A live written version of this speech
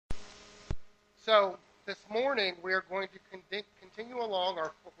So this morning we are going to continue along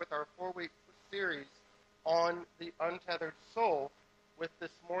with our 4-week series on the untethered soul with this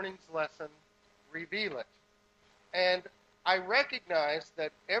morning's lesson, Reveal It. And I recognize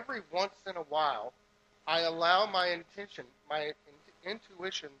that every once in a while I allow my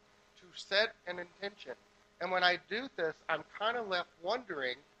intuition to set an intention. And when I do this, I'm kind of left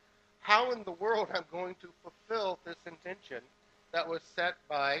wondering how in the world I'm going to fulfill this intention that was set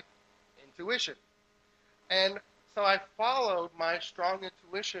by intuition. And so I followed my strong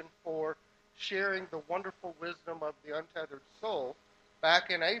intuition for sharing the wonderful wisdom of the untethered soul back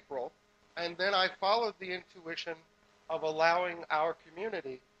in April. And then I followed the intuition of allowing our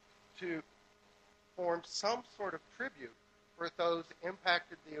community to form some sort of tribute for those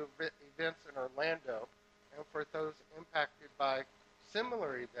impacted the events in Orlando and for those impacted by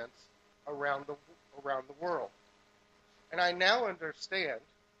similar events around the world. And I now understand,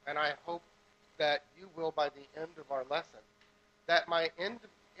 and I hope that you will by the end of our lesson, that my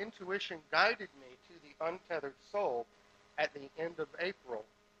intuition guided me to the untethered soul at the end of April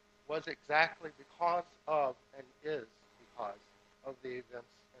was exactly because of and is because of the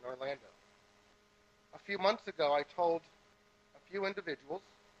events in Orlando. A few months ago, I told a few individuals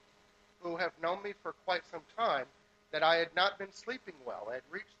who have known me for quite some time that I had not been sleeping well. I had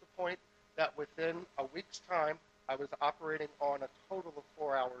reached the point that within a week's time, I was operating on a total of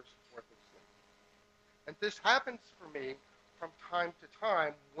 4 hours worth of sleep. And this happens for me from time to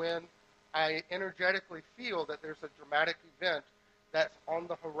time when I energetically feel that there's a dramatic event that's on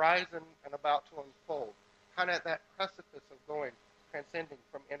the horizon and about to unfold, kind of at that precipice of going, transcending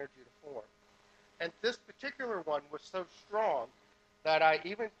from energy to form. And this particular one was so strong that I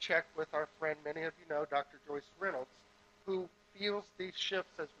even checked with our friend, many of you know, Dr. Joyce Reynolds, who feels these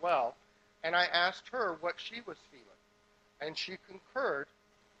shifts as well. And I asked her what she was feeling. And she concurred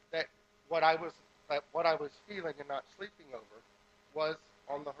that what I was feeling and not sleeping over was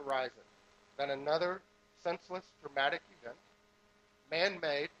on the horizon. That another senseless, dramatic event,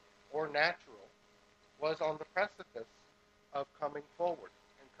 man-made or natural, was on the precipice of coming forward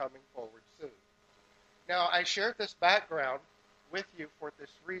and coming forward soon. Now, I shared this background with you for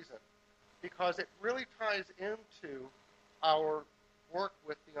this reason, because it really ties into our work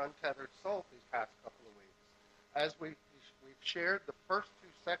with the untethered soul these past couple of weeks. As we've shared, the first two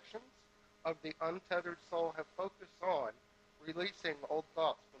sections of the untethered soul have focused on releasing old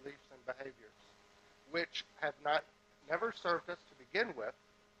thoughts, beliefs, and behaviors, which have never served us to begin with,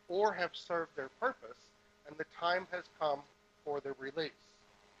 or have served their purpose, and the time has come for their release.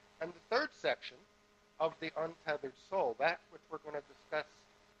 And the third section of the untethered soul, that which we're going to discuss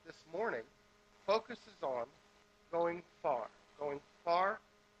this morning, focuses on going far,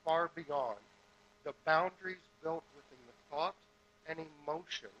 far beyond the boundaries built within the thought and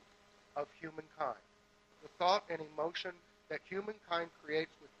emotion of humankind. The thought and emotion that humankind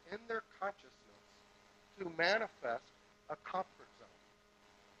creates within their consciousness to manifest a comfort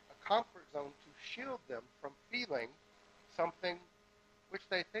zone to shield them from feeling something which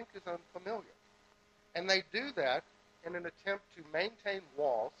they think is unfamiliar. And they do that in an attempt to maintain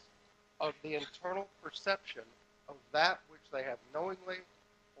walls of the internal perception of that which they have knowingly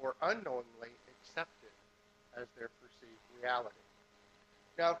or unknowingly accepted as their perceived reality.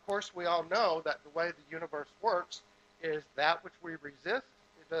 Now, of course, we all know that the way the universe works is that which we resist,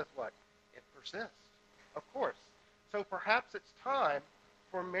 it does what? It persists, of course. So perhaps it's time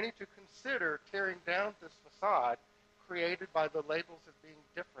for many to consider tearing down this facade created by the labels of being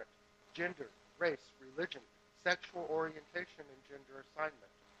different, gender, race, religion, sexual orientation, and gender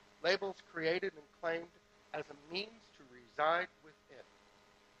assignment. Labels created and claimed as a means to reside within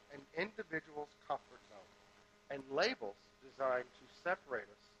an individual's comfort zone, and labels designed to separate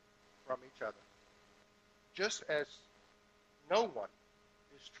us from each other. Just as no one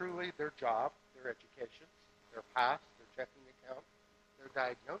is truly their job, their education, their past, their checking account, their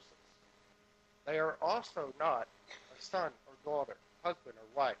diagnosis, they are also not a son or daughter, husband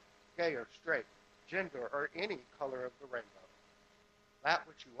or wife, gay or straight, gender or any color of the rainbow. That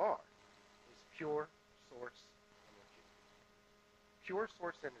which you are is pure source energy. Pure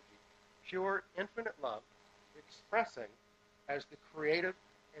source energy, pure infinite love, expressing as the creative,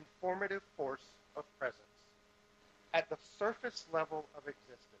 informative force of presence. At the surface level of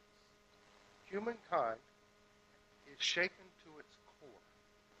existence, humankind is shaken to its core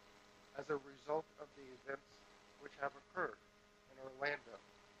as a result of the events which have occurred in Orlando,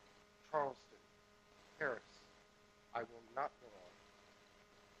 Charleston, Paris. I will not go on.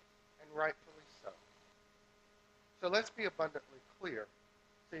 And rightfully so. So let's be abundantly clear.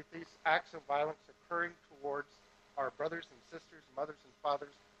 See, these acts of violence occurring towards our brothers and sisters, mothers and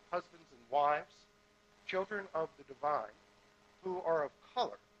fathers husbands and wives, children of the divine, who are of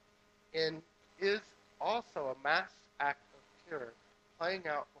color, and is also a mass act of terror playing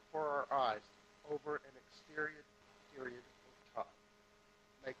out before our eyes over an extended period of time.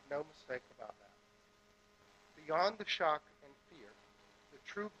 Make no mistake about that. Beyond the shock and fear, the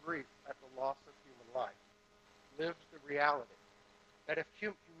true grief at the loss of human life, lives the reality that if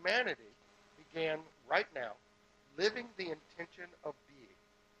humanity began right now living the intention of being,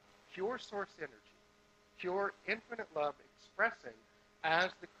 pure source energy, pure infinite love expressing as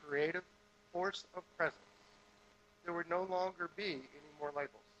the creative force of presence, there would no longer be any more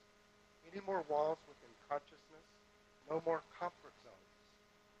labels, any more walls within consciousness, no more comfort zones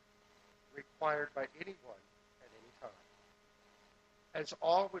required by anyone at any time. As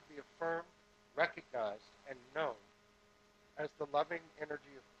all would be affirmed, recognized, and known as the loving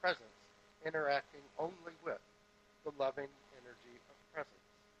energy of presence interacting only with the loving energy of presence.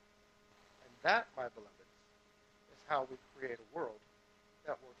 And that, my beloveds, is how we create a world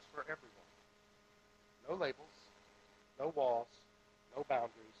that works for everyone. No labels, no walls, no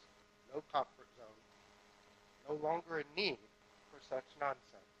boundaries, no comfort zones, no longer a need for such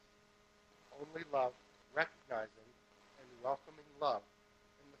nonsense. Only love, recognizing and welcoming love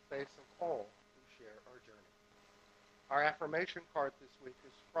in the face of all who share our journey. Our affirmation card this week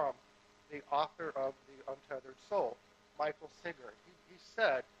is from the author of The Untethered Soul, Michael Singer. He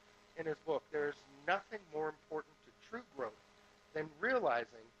said in his book, there is nothing more important to true growth than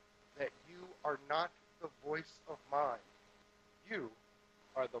realizing that you are not the voice of mind. You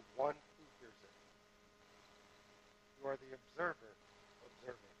are the one who hears it. You are the observer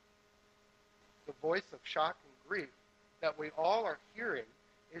observing. The voice of shock and grief that we all are hearing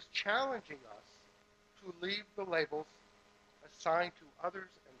is challenging us to leave the labels assigned to others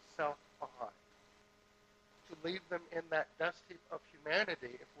and self behind. To leave them in that dust heap of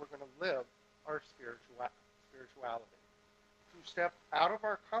humanity if we're going to live our spirituality. To step out of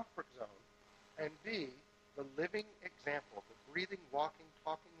our comfort zone and be the living example, the breathing, walking,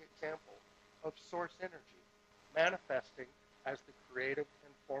 talking example of source energy, manifesting as the creative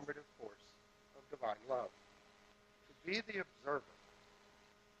and formative force of divine love. To be the observer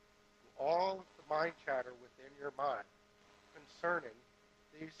to all of the mind chatter within your mind concerning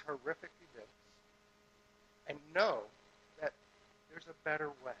these horrific events, and know that there's a better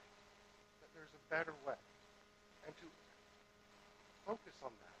way, and to focus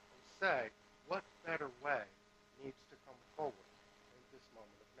on that and say, what better way needs to come forward in this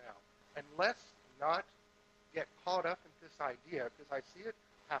moment of now? And let's not get caught up in this idea, because I see it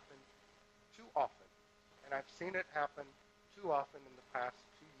happen too often, and I've seen it happen too often in the past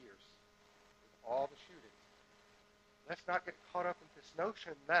 2 years with all the shootings. Let's not get caught up in this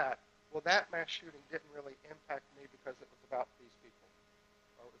notion that, well, that mass shooting didn't really impact me because it was about these people,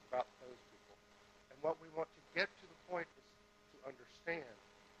 or it was about those people. And what we want to get to the point is to understand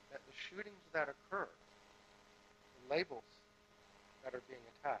that the shootings that occur, the labels that are being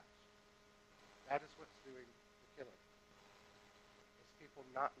attached, that is what's doing the killing. It's people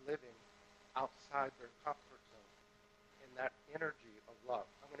not living outside their comfort zone in that energy of love.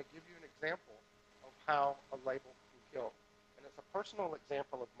 I'm going to give you an example of how a label can kill. And it's a personal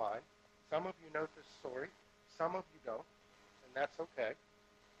example of mine. Some of you know this story. Some of you don't. And that's okay.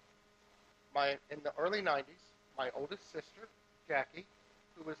 In the early 90s, my oldest sister, Jackie,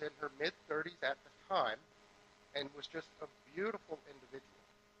 who was in her mid-30s at the time and was just a beautiful individual,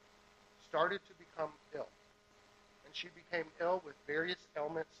 started to become ill. And she became ill with various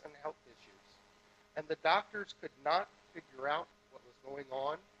ailments and health issues. And the doctors could not figure out what was going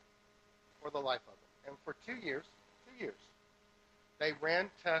on for the life of them. And for 2 years, they ran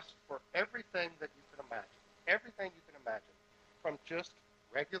tests for everything that you can imagine, from just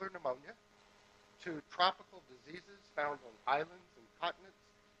regular pneumonia to tropical diseases found on islands and continents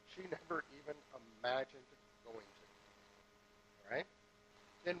she never even imagined going to. All right?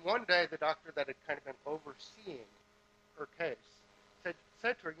 Then one day, the doctor that had kind of been overseeing her case said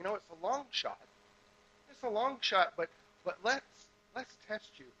to her, you know, it's a long shot. But let's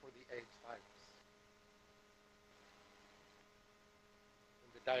test you for the AIDS virus.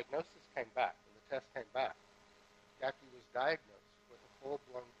 When the diagnosis came back, when the test came back, Jackie was diagnosed with a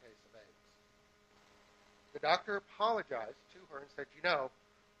full-blown case of AIDS. The doctor apologized to her and said, you know,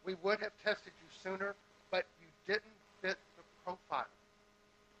 we would have tested you sooner, but you didn't fit the profile.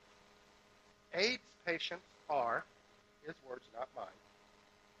 AIDS patients are, his words, not mine,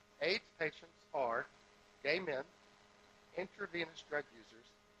 AIDS patients are gay men, intravenous drug users,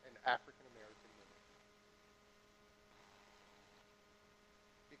 and African American women.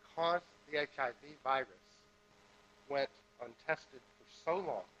 Because the HIV virus went untested for so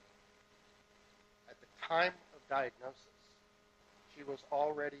long, time of diagnosis, she was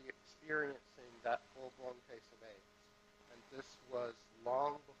already experiencing that full-blown case of AIDS. And this was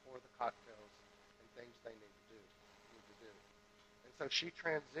long before the cocktails and things they need to do. And so she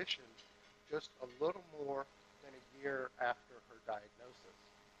transitioned just a little more than a year after her diagnosis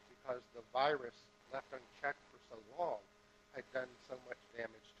because the virus, left unchecked for so long, had done so much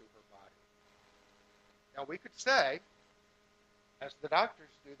damage to her body. Now we could say, as the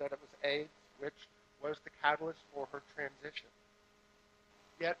doctors do, that it was AIDS which was the catalyst for her transition.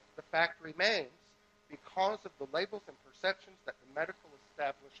 Yet the fact remains, because of the labels and perceptions that the medical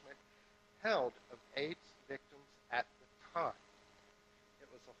establishment held of AIDS victims at the time, it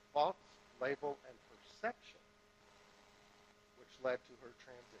was a false label and perception which led to her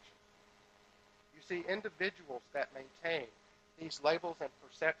transition. You see, individuals that maintain these labels and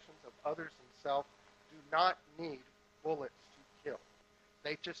perceptions of others and self do not need bullets to kill.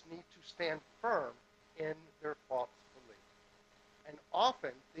 They just need to stand firm in their false belief. And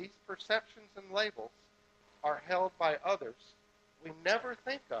often, these perceptions and labels are held by others we never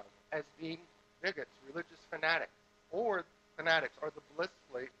think of as being bigots, religious fanatics, or the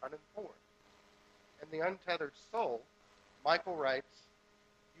blissfully uninformed. In The Untethered Soul, Michael writes,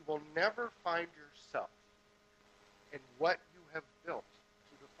 "You will never find yourself in what you have built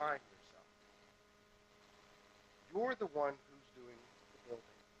to define yourself. You're the one who's doing the building."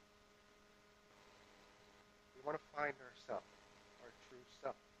 We want to find ourselves, our true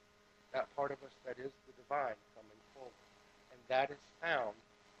self, that part of us that is the divine coming forward. And that is found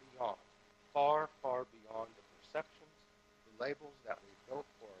beyond, far, far beyond the perceptions, the labels that we built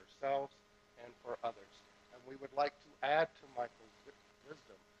for ourselves and for others. And we would like to add to Michael's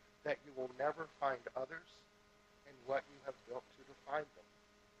wisdom that you will never find others in what you have built to define them.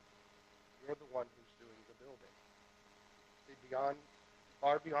 You're the one who's doing the building. See,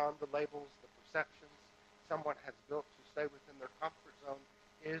 far beyond the labels, the perceptions someone has built to stay within their comfort zone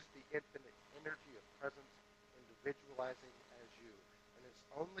is the infinite energy of presence individualizing as you. And its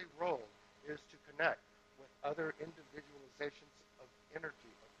only role is to connect with other individualizations of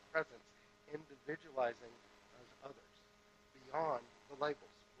energy, of presence, individualizing as others, beyond the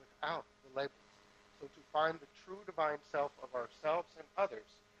labels, without the labels. So to find the true divine self of ourselves and others,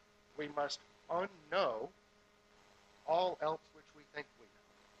 we must unknow all else which we think we know.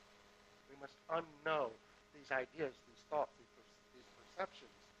 We must unknow these ideas, these thoughts, these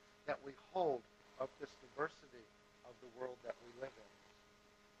perceptions that we hold of this diversity of the world that we live in.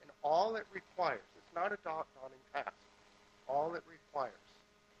 And all it requires, it's not a daunting task, all it requires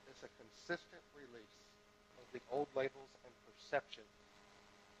is a consistent release of the old labels and perceptions,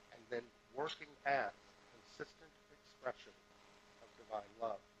 and then working as consistent expression of divine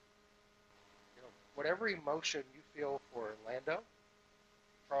love. You know, whatever emotion you feel for Orlando,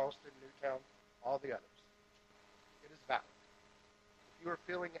 Charleston, Newtown, all the others, it is valid. If you are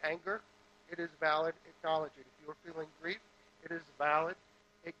feeling anger, it is valid, acknowledge it. If you are feeling grief, it is valid,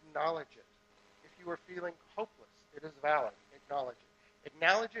 acknowledge it. If you are feeling hopeless, it is valid, acknowledge it.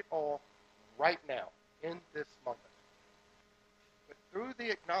 Acknowledge it all right now, in this moment. But through the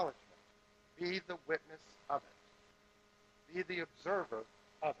acknowledgement, be the witness of it. Be the observer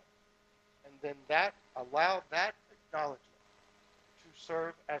of it. And then allow that acknowledgement to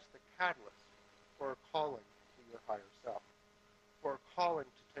serve as the catalyst for a calling to your higher self, for a calling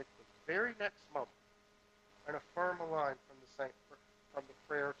to take the very next moment and affirm a line from the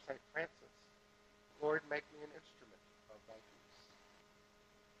prayer of St. Francis, "Lord, make me an instrument of thy peace."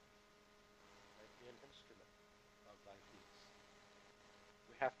 Make me an instrument of thy peace.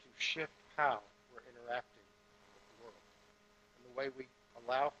 We have to shift how we're interacting with the world. And the way we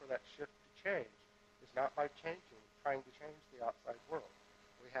allow for that shift to change is not by trying to change the outside world.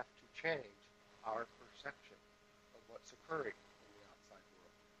 We have to change our perception of what's occurring in the outside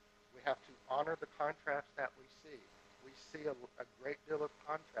world. We have to honor the contrast that we see. We see a great deal of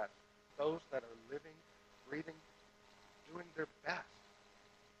contrast. Those that are living, breathing, doing their best,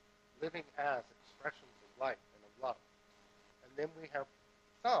 living as expressions of light and of love. And then we have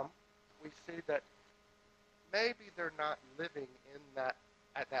some, we see that maybe they're not living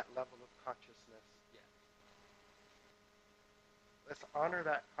at that level of consciousness yet. Let's honor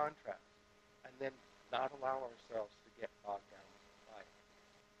that contrast and then not allow ourselves to get bogged down by it.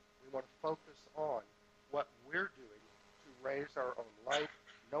 We want to focus on what we're doing to raise our own light,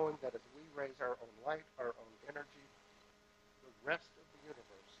 knowing that as we raise our own light, our own energy, the rest of the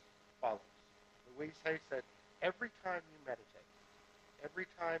universe follows. Louise Hay said, every time you meditate, every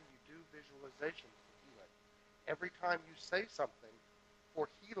time you do visualization for healing, every time you say something for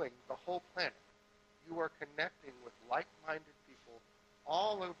healing the whole planet, you are connecting with like-minded people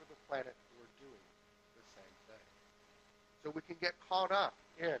all over the planet who are doing the same thing. So we can get caught up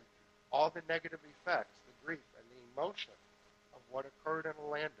in all the negative effects, the grief and the emotion of what occurred in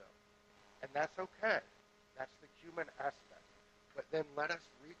Orlando. And that's okay. That's the human aspect. But then let us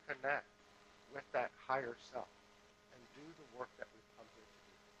reconnect with that higher self and do the work that we've come here to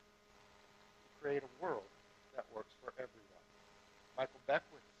do. To create a world that works for everyone. Michael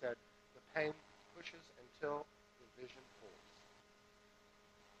Beckwith said, the pain pushes until the vision pulls.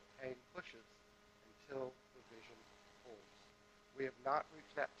 The pain pushes until the vision pulls. We have not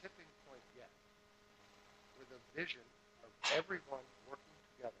reached that tipping point yet, where the vision of everyone working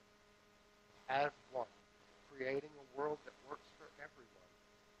together as one, creating a world that works for everyone,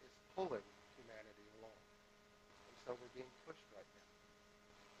 is pulling humanity along. And so we're being pushed right now.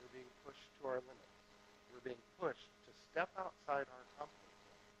 We're being pushed to our limits. We're being pushed to step outside our comfort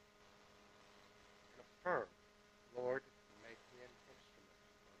zone and affirm, Lord, make me an instrument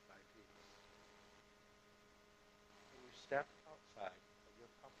of thy peace. Can you step outside of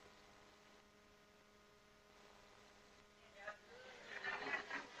your comfort zone?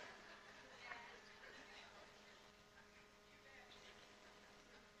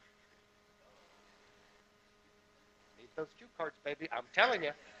 Need those cue cards, baby. I'm telling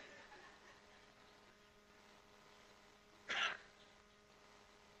you.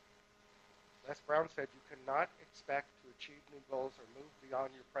 Les Brown said, you cannot expect to achieve new goals or move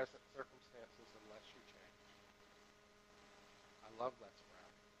beyond your present circumstances unless you change. I love Les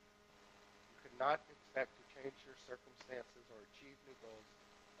Brown. You cannot expect to change your circumstances or achieve new goals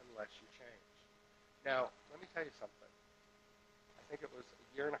unless you change. Now, let me tell you something. I think it was a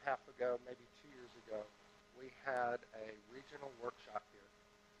year and a half ago, maybe 2 years ago, we had a regional workshop here,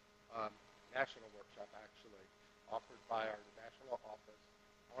 national workshop actually, offered by our national office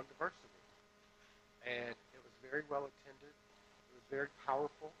on diversity. And it was very well attended. It was very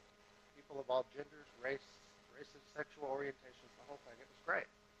powerful. People of all genders, races, sexual orientations, the whole thing. It was great.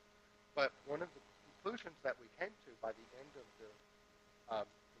 But one of the conclusions that we came to by the end of the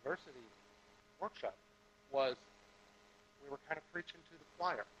diversity workshop was we were kind of preaching to the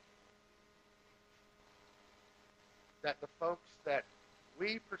choir. That the folks that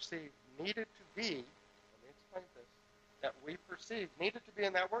we perceived needed to be, let me explain this, that we perceived needed to be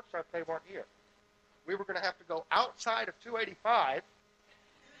in that workshop, they weren't here. We were going to have to go outside of 285,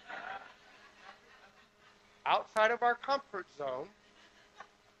 outside of our comfort zone,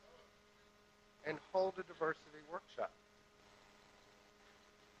 and hold a diversity workshop.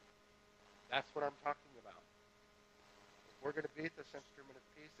 That's what I'm talking about. If we're going to be this instrument of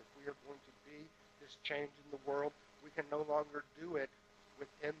peace, if we are going to be this change in the world, we can no longer do it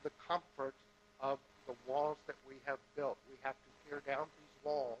within the comfort of the walls that we have built. We have to tear down these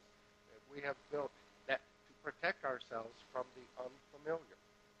walls that we have built that to protect ourselves from the unfamiliar.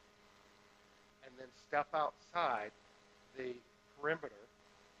 And then step outside the perimeter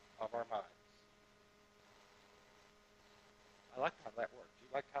of our minds. I like how that worked. Do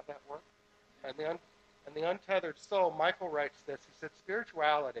you like how that worked? And the untethered soul, Michael writes this. He said,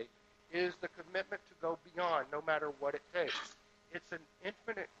 spirituality is the commitment to go beyond no matter what it takes. It's an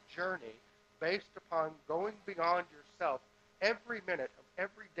infinite journey based upon going beyond yourself every minute of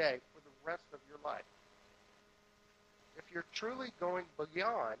every day for the rest of your life. If you're truly going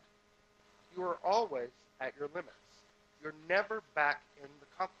beyond, you are always at your limits. You're never back in the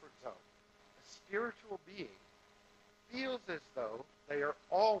comfort zone. A spiritual being feels as though they are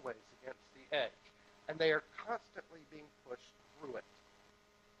always against the edge, and they are constantly being pushed through it.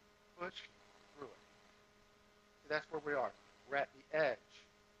 Pushed through it. So that's where we are. We're at the edge.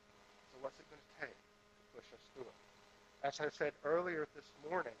 So what's it going to take to push us through it? As I said earlier this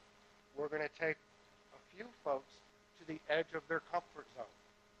morning, we're going to take a few folks to the edge of their comfort zone,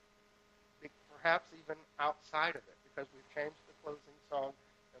 perhaps even outside of it, because we've changed the closing song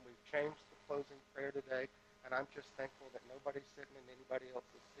and we've changed the closing prayer today, and I'm just thankful that nobody's sitting in anybody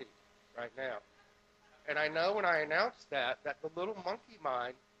else's seat right now. And I know when I announce that the little monkey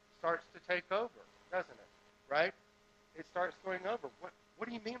mind starts to take over, doesn't it? Right? It starts going over. What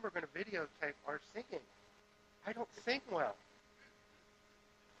do you mean we're going to videotape our singing? I don't sing well.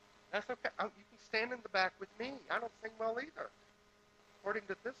 That's okay. You can stand in the back with me. I don't sing well either, according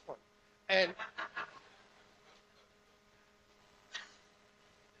to this one. And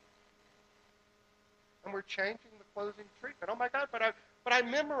we're changing the closing treatment. Oh my God! But I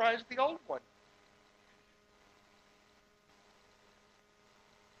memorized the old one.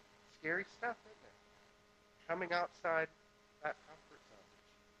 Scary stuff, isn't it? Coming outside that comfort zone.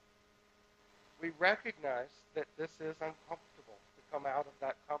 We recognize that this is uncomfortable to come out of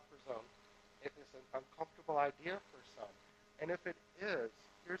that comfort zone. It is an uncomfortable idea for some. And if it is,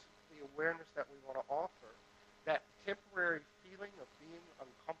 here's the awareness that we want to offer.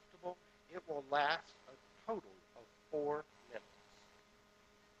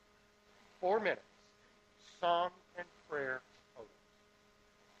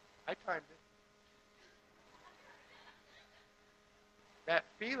 I timed it. That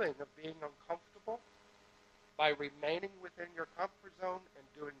feeling of being uncomfortable by remaining within your comfort zone and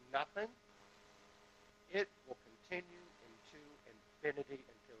doing nothing, it will continue into infinity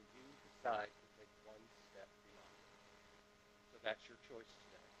until you decide to take one step beyond it. So that's your choice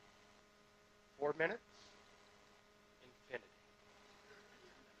today. 4 minutes, infinity.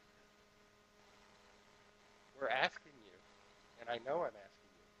 We're asking you, and I know I'm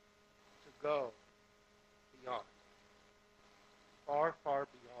asking you, to go beyond. Far, far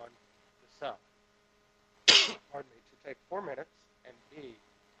beyond the self. Pardon me, to take 4 minutes and be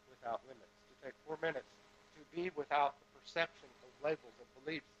without limits. To take 4 minutes to be without the perception of labels and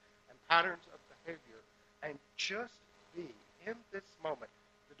beliefs and patterns of behavior and just be, in this moment,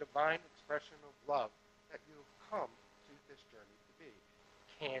 the divine expression of love that you have come to this journey to be.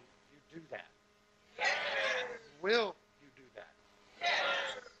 Can you do that? Yes. Will you do that?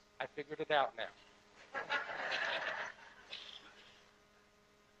 Yes. I figured it out now.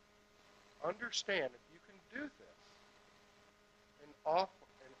 Understand, if you can do this and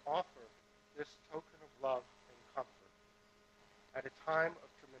offer this token of love and comfort at a time of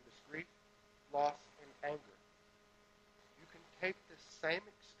tremendous grief, loss, and anger, you can take this same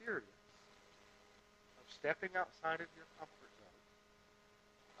experience of stepping outside of your comfort zone,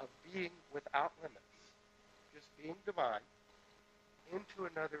 of being without limits, just being divine, into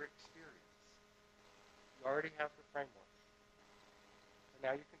another experience. You already have the framework.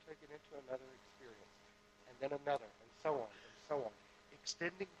 Now you can take it into another experience, and then another, and so on, and so on.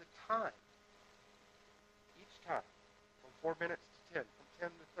 Extending the time, each time, from 4 minutes to 10, from 10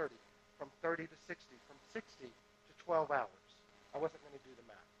 to 30, from 30 to 60, from 60 to 12 hours. I wasn't going to do the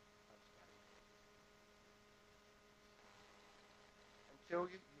math. Until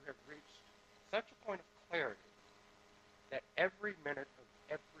you have reached such a point of clarity that every minute of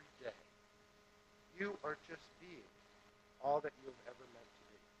every day, you are just being all that you have ever meant to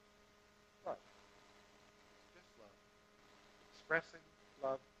be. Love. Just love. Expressing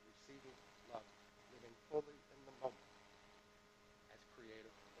love, receiving love, living fully in the moment as creative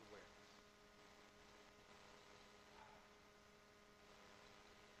awareness.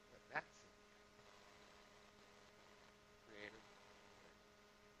 Let that sink in. Creative awareness.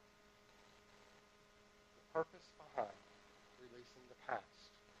 The purpose behind releasing the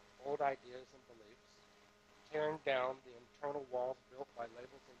past, old ideas and beliefs, tearing down the internal walls built by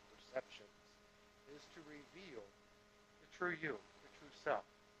labels and perceptions, is to reveal the true you, the true self,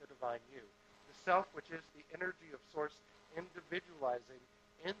 the divine you, the self which is the energy of Source individualizing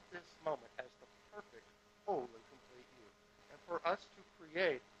in this moment as the perfect, whole, and complete you. And for us to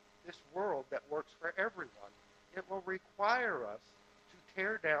create this world that works for everyone, it will require us to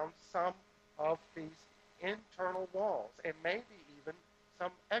tear down some of these internal walls, and maybe even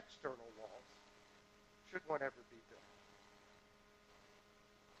some external walls, should one ever be built.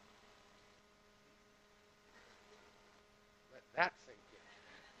 Let that sink in.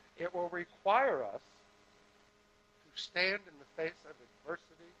 It will require us to stand in the face of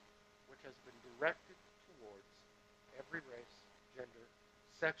adversity which has been directed towards every race, gender,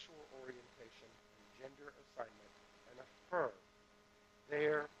 sexual orientation, and gender assignment, and affirm,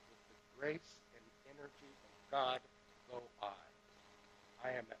 there with the grace and energy of God go I.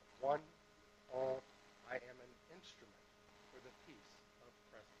 I am at one with all. I am an instrument for the peace of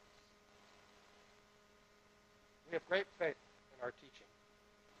presence. We have great faith in our teaching.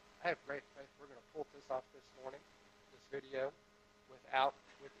 I have great faith we're going to pull this off this morning, this video, with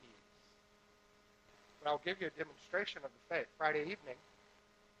ease. But I'll give you a demonstration of the faith. Friday evening,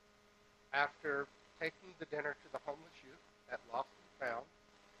 after taking the dinner to the homeless youth at Lost and Found,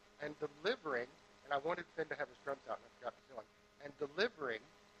 and delivering, and I wanted Finn to have his drums out, and I forgot to do it, and delivering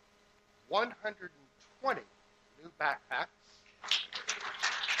 120 new backpacks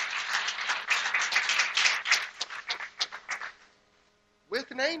with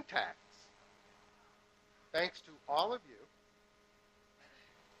name tags. Thanks to all of you,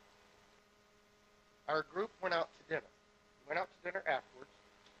 our group went out to dinner. We went out to dinner afterwards,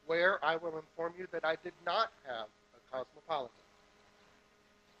 where I will inform you that I did not have a Cosmopolitan.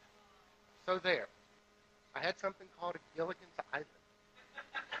 So there. I had something called a Gilligan's Island.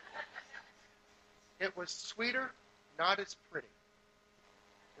 It was sweeter, not as pretty.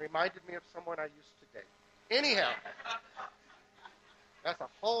 It reminded me of someone I used to date. Anyhow, that's a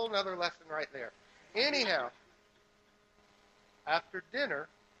whole other lesson right there. Anyhow, after dinner,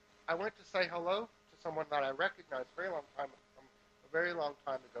 I went to say hello to someone that I recognized from a very long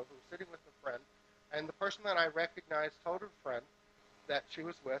time ago, who was sitting with a friend, and the person that I recognized told her friend that she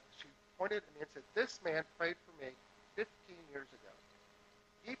was with, she pointed at me and said, "This man prayed for me 15 years ago."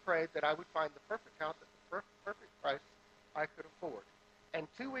 He prayed that I would find the perfect house at the perfect price I could afford. And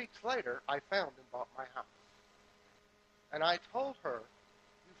 2 weeks later, I found and bought my house. And I told her,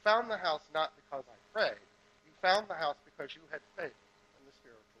 you found the house not because I prayed. You found the house because you had faith in the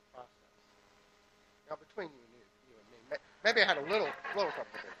spiritual process. Now, between you and me, maybe I had a little something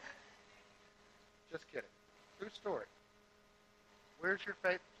to do. Just kidding. True story. Where's your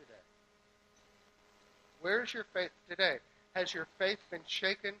faith today? Where's your faith today? Has your faith been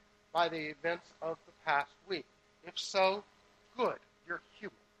shaken by the events of the past week? If so, good. You're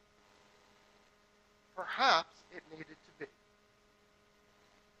human. Perhaps it needed to be.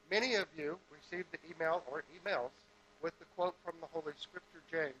 Many of you received the email or emails with the quote from the Holy Scripture,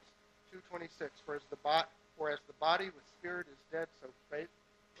 James 2:26, for as the body with spirit is dead, so faith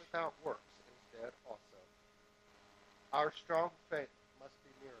without works is dead also. Our strong faith must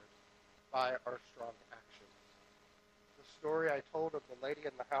be mirrored by our strong actions. The story I told of the lady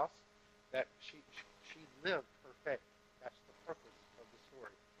in the house, that she lived her faith. That's the purpose of the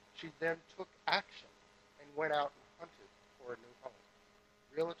story. She then took action and went out and hunted for a new home.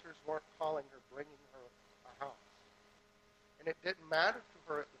 Realtors weren't calling her, bringing her a house. And it didn't matter to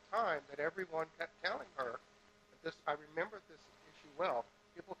her at the time that everyone kept telling her, I remember this issue well,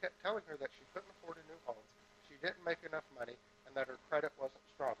 people kept telling her that she couldn't afford a new home, she didn't make enough money, and that her credit wasn't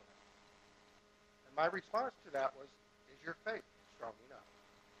strong enough. And my response to that was, is your faith strong enough?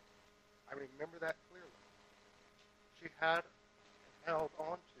 I remember that clearly. She had and held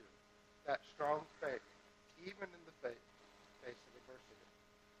on to that strong faith, even in the face of adversity.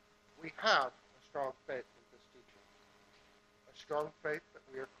 We have a strong faith in this teaching. A strong faith that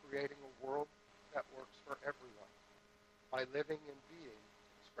we are creating a world that works for everyone by living and being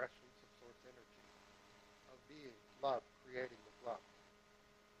expressions of source energy, of being love, creating with love.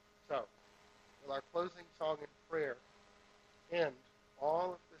 So, will our closing song and prayer end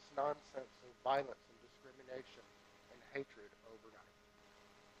all of this nonsense of violence and discrimination and hatred overnight?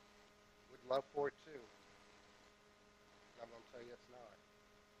 Would love for it too. I'm going to tell you it's not.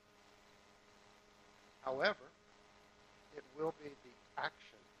 However, it will be the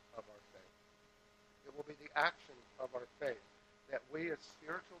action of our faith. It will be the action of our faith that we as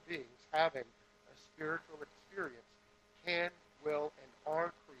spiritual beings having a spiritual experience can, will, and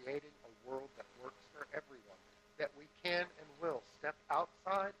are creating a world that works for everyone. That we can and will step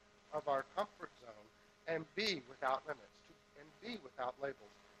outside of our comfort zone and be without limits, and be without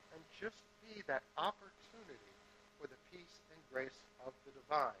labels, and just be that opportunity for the peace and grace of the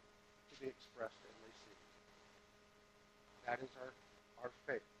divine to be expressed and received. That is our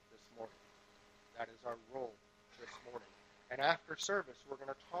faith this morning. That is our role this morning. And after service, we're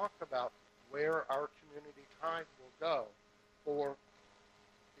going to talk about where our community tithe will go for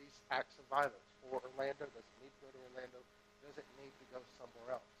these acts of violence. For Orlando, does it need to go to Orlando? Does it need to go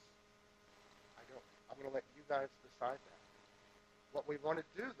somewhere else? I don't. I'm going to let you guys decide that. What we want to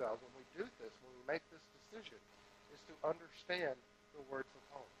do, though, when we do this, when we make this decision, is to understand the words of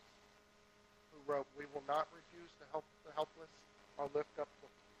Holmes, who wrote, "We will not refuse to help the helpless or lift up the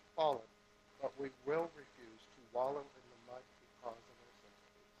fallen, but we will refuse to wallow in the mud because of our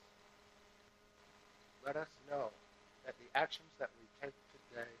sympathies." Let us know that the actions that we take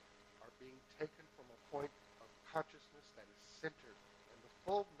today are being taken from a point of consciousness that is centered in the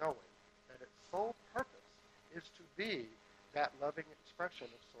full knowing that its sole purpose is to be that loving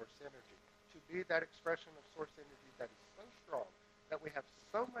expression of source energy, to be that expression of source energy that is so strong, that we have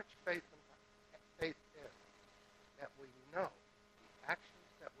so much faith in, that we know the actions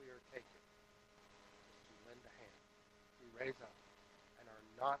that we are taking is to lend a hand, to raise up, and are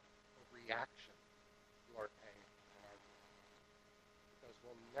not a reaction to our pain and our grief. Because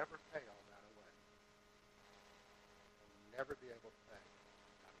we'll never pay all that away. We'll never be able to pay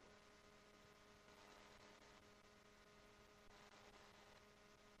that away.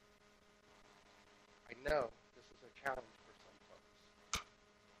 I know this is a challenge for some folks.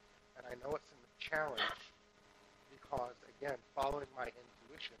 And I know it's a challenge because, again, following my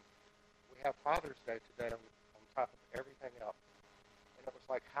intuition, we have Father's Day today on top of everything else. And it was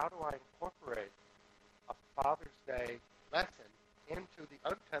like, how do I incorporate a Father's Day lesson into the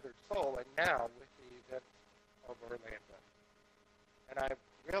untethered soul and now with the events of Orlando? And I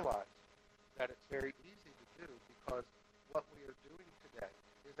realized that it's very easy to do because what we are doing today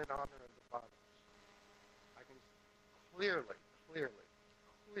is in honor of the fathers. I can clearly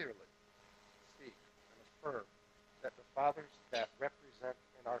speak and affirm that the fathers that represent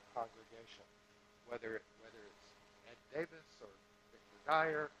in our congregation, whether it's Ed Davis or Victor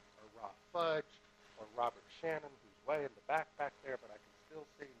Dyer or Rob Fudge or Robert Shannon, who's way in the back there, but I can still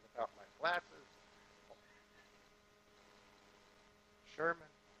see him without my glasses,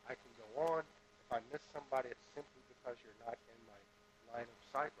 Sherman. I can go on. If I miss somebody, it's simply because you're not in my line of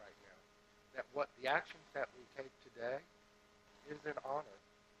sight right now. That what the actions that we take today is in honor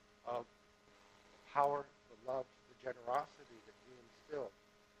of the power, the love, the generosity that you instill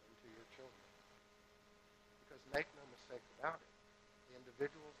into your children. Because make no mistake about it, the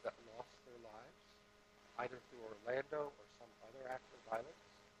individuals that lost their lives, either through Orlando or some other act of violence,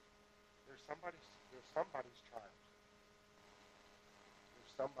 they're somebody's child.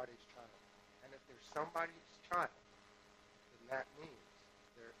 They're somebody's child. And if they're somebody's child, then that means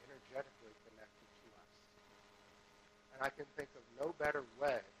they're energetically connected to us. And I can think of no better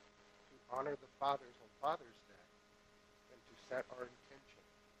way to honor the fathers on Father's Day than to set our intention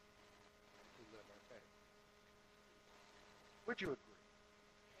and to live our faith. Would you agree?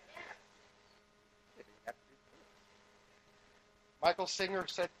 Yes. Michael Singer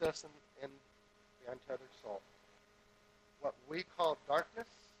said this in The Untethered Soul. What we call darkness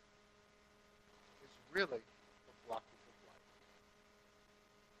is really the blockage of light.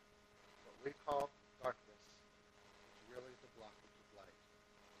 What we call darkness is really the blockage of light.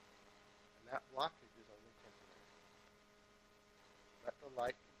 And that blockage is only temporary. Let the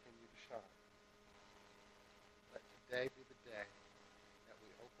light continue to shine. Let today be the day that we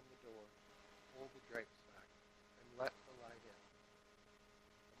open the door, pull the drapes back, and let the light in.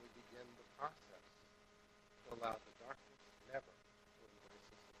 And we begin the process to allow the darkness never to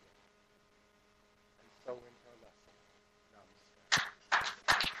embrace us again. And so into our lesson. Namaste.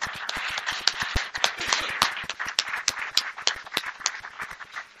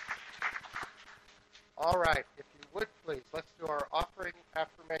 All right, if you would please, let's do our offering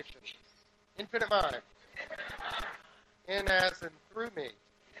affirmations. Infinite Mind. In, as, and through me.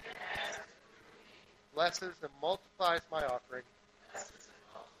 Blesses and multiplies my offering.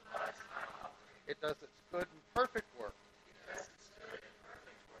 It does its good and perfect work.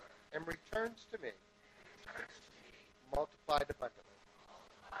 And returns to me multiplied abundantly.